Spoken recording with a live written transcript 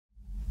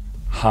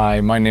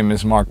Hi, my name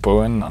is Mark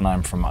Bowen and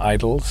I'm from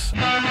IDLES.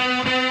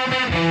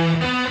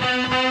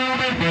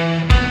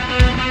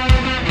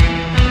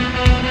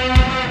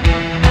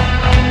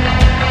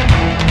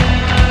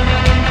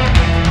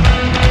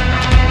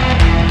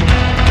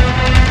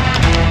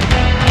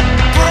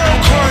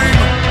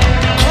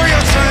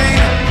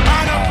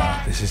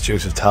 This is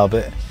Joseph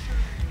Talbot.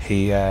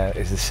 He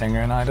is a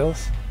singer in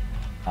IDLES.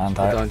 And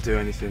I don't do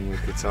anything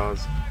with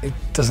guitars. He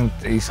doesn't.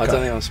 I don't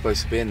think I'm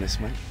supposed to be in this,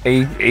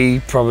 mate. He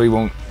probably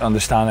won't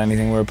understand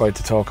anything we're about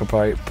to talk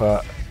about,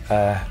 but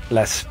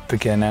let's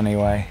begin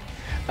anyway.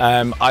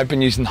 I've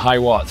been using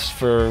Hiwatts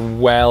for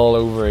well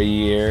over a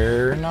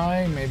year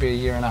now, maybe a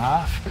year and a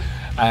half.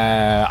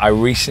 I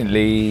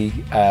recently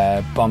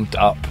bumped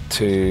up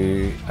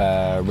to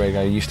rig.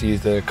 I used to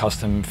use the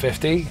custom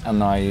 50 and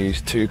now I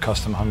use 2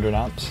 custom 100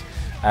 amps.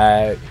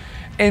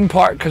 In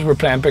part because we're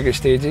playing bigger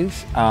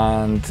stages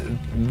and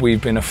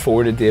we've been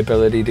afforded the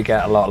ability to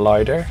get a lot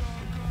louder.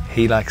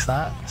 He likes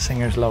that.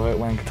 Singers love it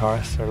when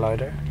guitarists are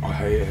louder. I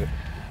hate it.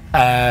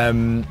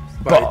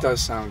 But it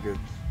does sound good.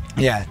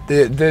 Yeah,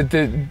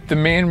 the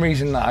main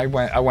reason that I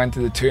went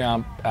to the 2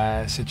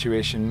 amp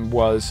situation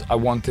was I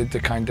wanted to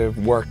kind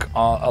of work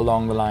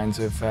along the lines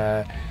of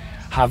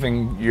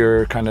having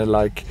your kind of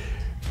like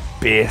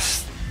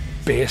bass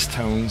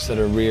tones that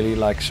are really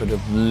like sort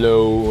of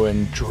low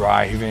and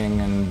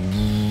driving and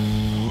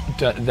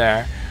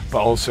there, but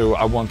also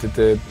I wanted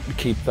to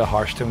keep the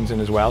harsh tones in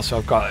as well. So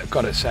I've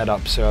got it set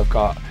up. So I've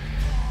got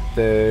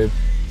the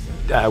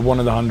one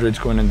of the hundreds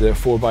going into the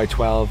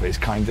 4x12 is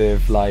kind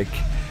of like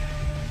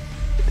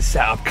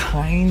set up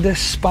kind of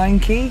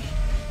spanky,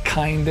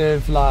 kind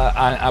of like,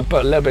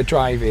 but a little bit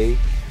drivey,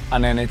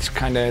 and then it's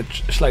kind of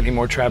slightly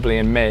more trebly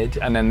in mid,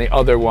 and then the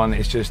other one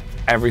is just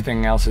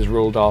everything else is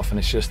rolled off and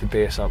it's just the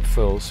bass up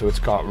full, so it's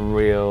got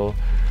real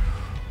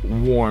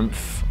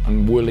warmth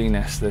and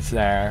woolliness that's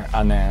there,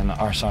 and then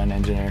our sound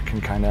engineer can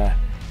kind of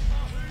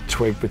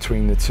twig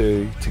between the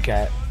two to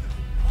get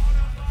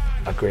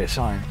a great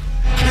sound.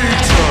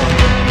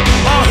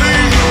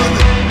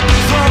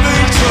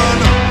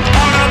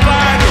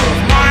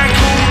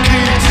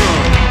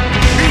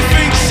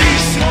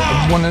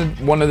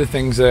 One of the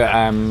things that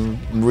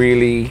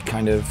really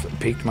kind of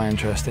piqued my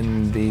interest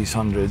in these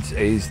hundreds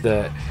is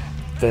that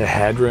the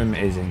headroom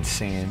is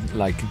insane.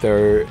 Like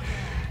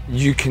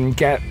you can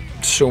get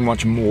so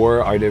much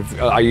more out of.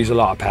 I use a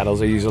lot of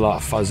pedals. I use a lot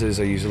of fuzzes.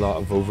 I use a lot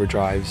of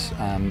overdrives,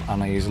 and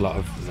I use a lot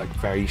of like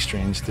very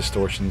strange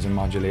distortions and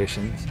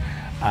modulations.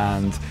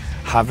 And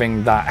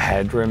having that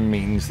headroom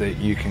means that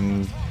you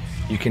can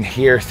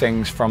hear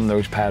things from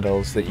those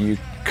pedals that you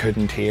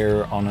couldn't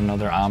hear on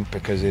another amp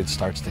because it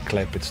starts to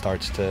clip, it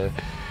starts to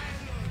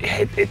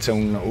hit its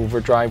own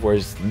overdrive,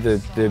 whereas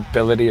the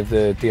ability of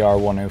the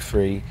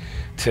DR103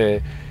 to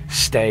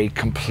stay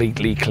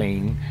completely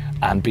clean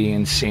and be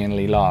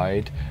insanely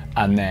loud,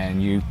 and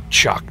then you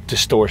chuck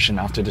distortion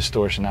after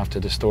distortion after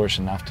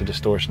distortion after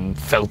distortion,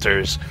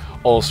 filters,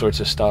 all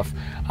sorts of stuff,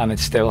 and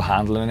it's still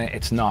handling it,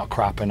 it's not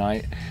crapping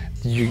out.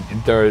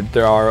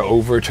 There are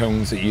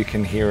overtones that you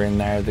can hear in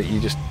there that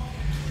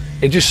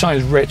it just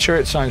sounds richer,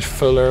 it sounds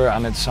fuller,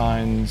 and it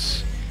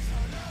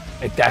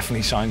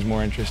definitely sounds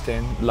more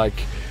interesting.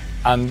 Like,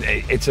 and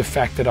it's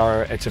affected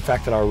our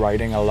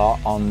writing a lot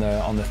on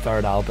the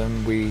 3rd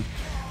album. We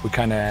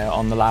kind of,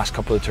 on the last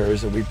couple of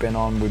tours that we've been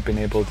on, we've been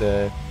able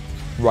to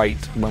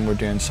write when we're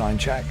doing sound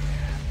check,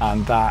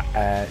 and that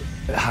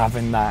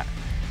having that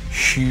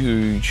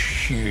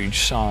huge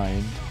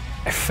sound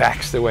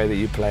affects the way that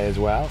you play as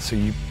well. So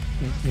you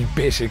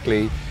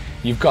basically,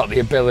 you've got the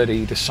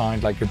ability to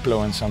sound like you're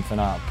blowing something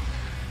up,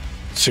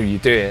 so you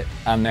do it,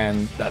 and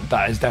then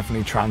that is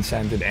definitely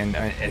transcended in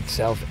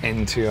itself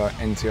into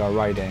our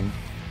writing.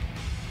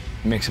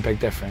 It makes a big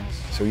difference.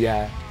 So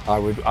yeah,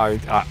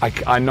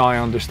 I now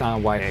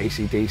understand why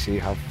AC/DC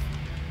have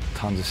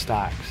tons of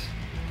stacks.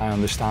 I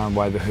understand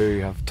why the Who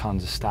have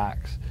tons of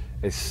stacks.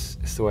 It's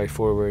the way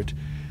forward.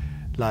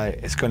 Like,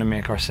 it's going to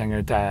make our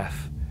singer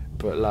deaf,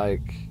 but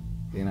like,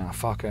 you know,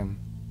 fuck him.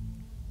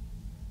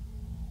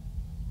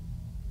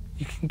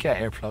 You can get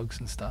earplugs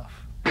and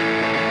stuff.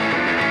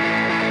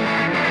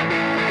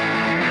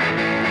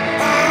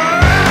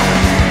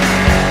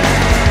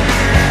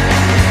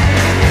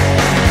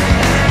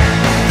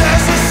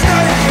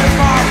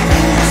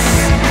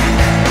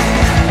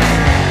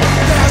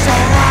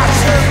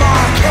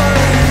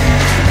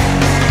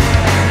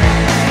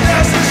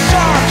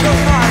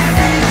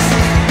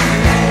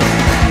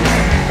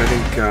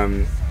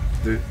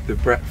 The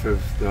breadth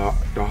of the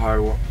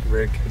Hiwatt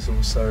rig has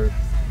also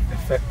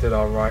affected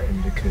our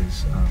writing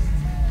because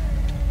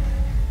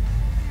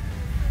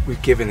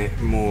we've given it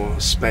more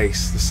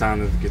space. The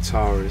sound of the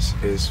guitar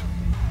is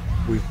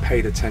we've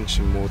paid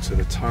attention more to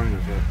the tone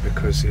of it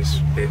because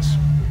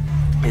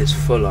it's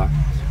fuller,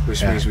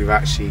 which means we've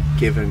actually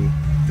given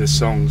the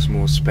songs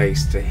more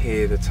space to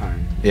hear the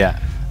tone. Yeah.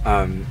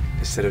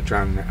 Instead of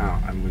drowning it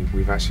out, and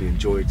we've actually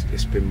enjoyed.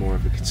 It's been more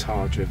of a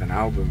guitar-driven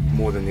album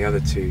more than the other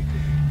two.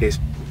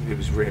 It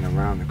was written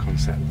around the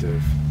concept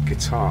of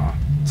guitar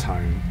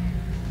tone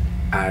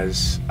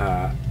as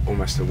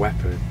almost a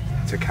weapon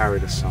to carry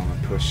the song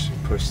and push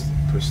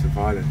the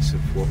violence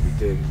of what we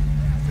do,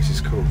 which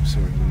is cool.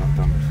 Something we've not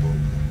done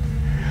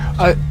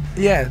before.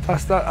 Yeah,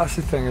 that's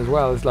the thing as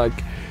well. Is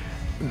like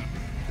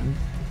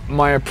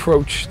my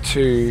approach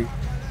to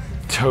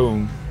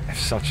tone. If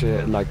such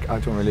a like, I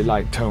don't really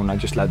like tone. I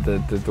just let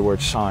the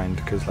word sound,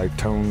 because like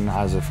tone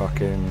has a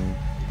fucking.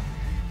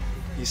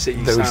 You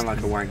sound like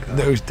a wanker.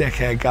 Those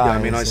dickhead guys. Yeah,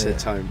 I mean, I said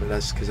tone, but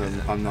that's because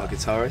I'm not a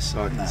guitarist,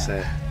 so I can say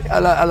it. I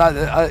like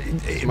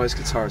that. Most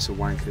guitarists are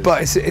wankers.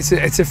 But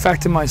it's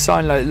affected my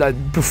sound. Like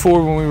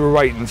before, when we were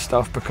writing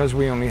stuff, because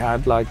we only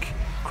had like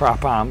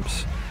crap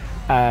amps,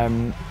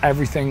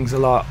 everything's a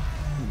lot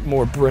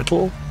more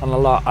brittle and a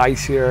lot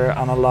icier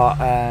and a lot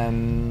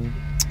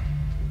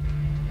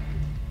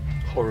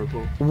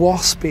horrible,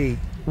 waspy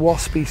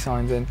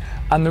sounding.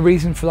 And the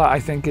reason for that, I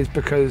think, is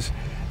because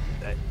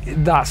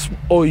that's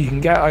all you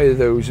can get out of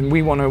those, and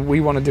we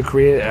wanted to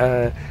create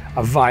a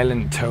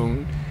violent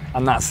tone,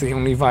 and that's the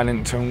only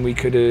violent tone we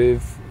could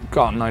have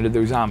gotten out of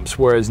those amps.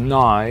 Whereas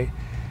now,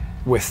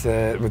 with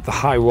the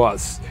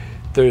Hiwatts,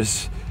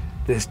 there's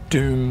this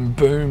doom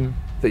boom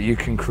that you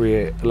can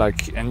create,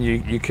 like, and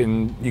you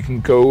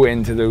can go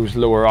into those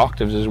lower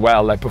octaves as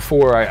well. Like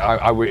before,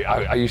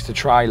 I used to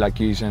try like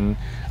using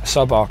a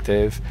sub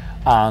octave,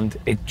 and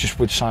it just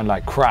would sound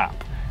like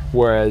crap.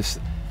 Whereas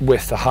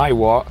with the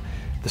Hiwatt,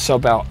 the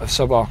sub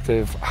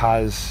octave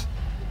has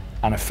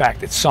an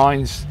effect. It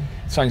sounds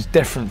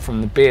different from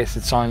the bass.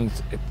 It's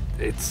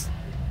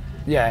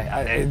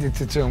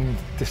its own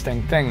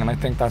distinct thing, and I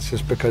think that's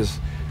just because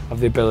of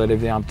the ability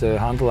of the amp to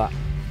handle that.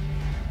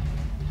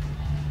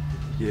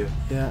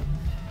 Yeah.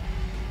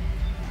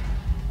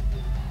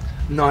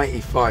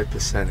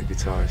 95% of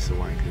guitarists are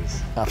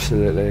wankers.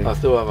 Absolutely. I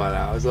thought about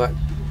that. I was like,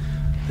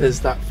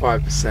 there's that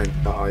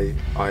 5% that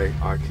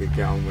I could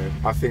get on with.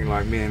 I think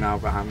like me and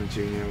Albert Hammond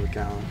Jr. would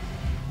get on.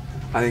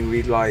 I think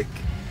we'd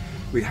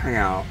hang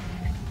out,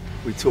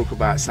 we'd talk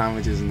about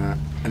sandwiches and that,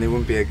 and it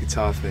wouldn't be a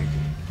guitar thing.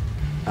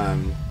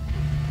 Who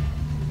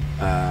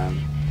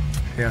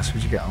else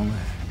would you get on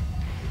with?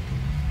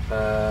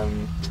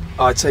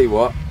 I'll tell you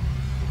what,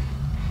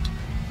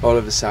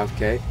 Oliver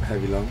Southgate,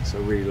 Heavy Lungs, I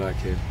really like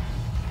him.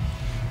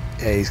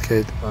 Yeah, he's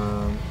good.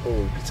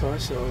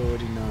 Guitarists that I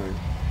already know.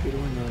 Who do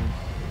I know?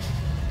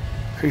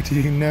 Who do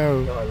you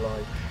know? That I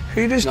like.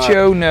 Who does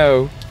Joe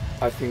know?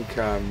 I think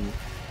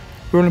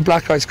we're on a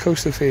Black Eyes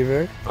Coastal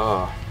Fever.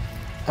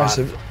 There's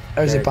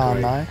a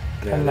band now.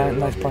 Yeah, and a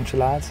nice bunch of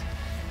lads.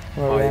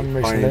 I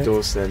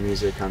endorse their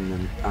music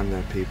and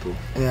their people.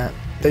 Yeah,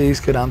 they use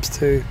good amps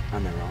too.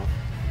 And their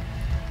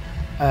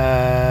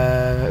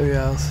art. Who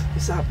else?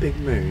 Is that Big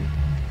Moon?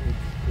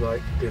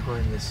 Like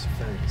behind this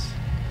fence?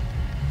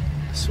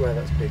 I swear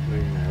that's Big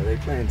Moon now. Are they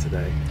playing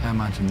today? I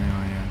imagine they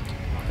are, yeah.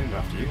 I think they're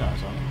after you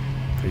guys, aren't they?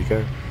 There you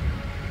go.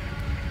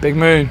 Big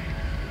Moon.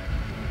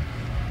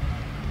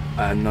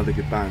 Another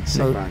good band.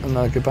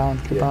 Another good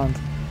band. Good band.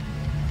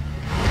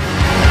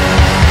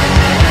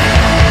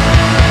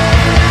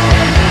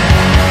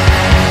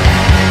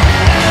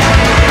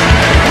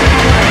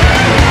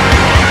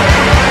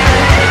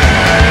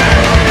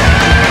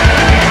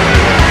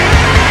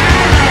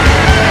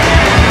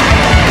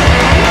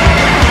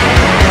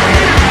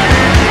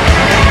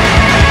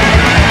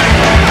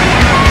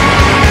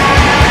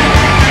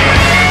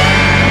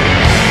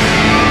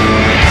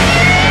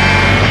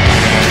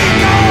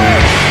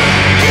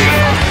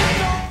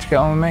 Get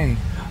on with me?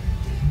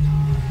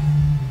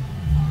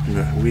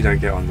 No, we don't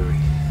get on, do we?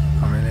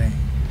 Oh really?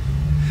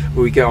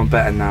 Well, we get on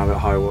better now that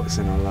Hiwatt's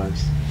in our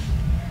lives.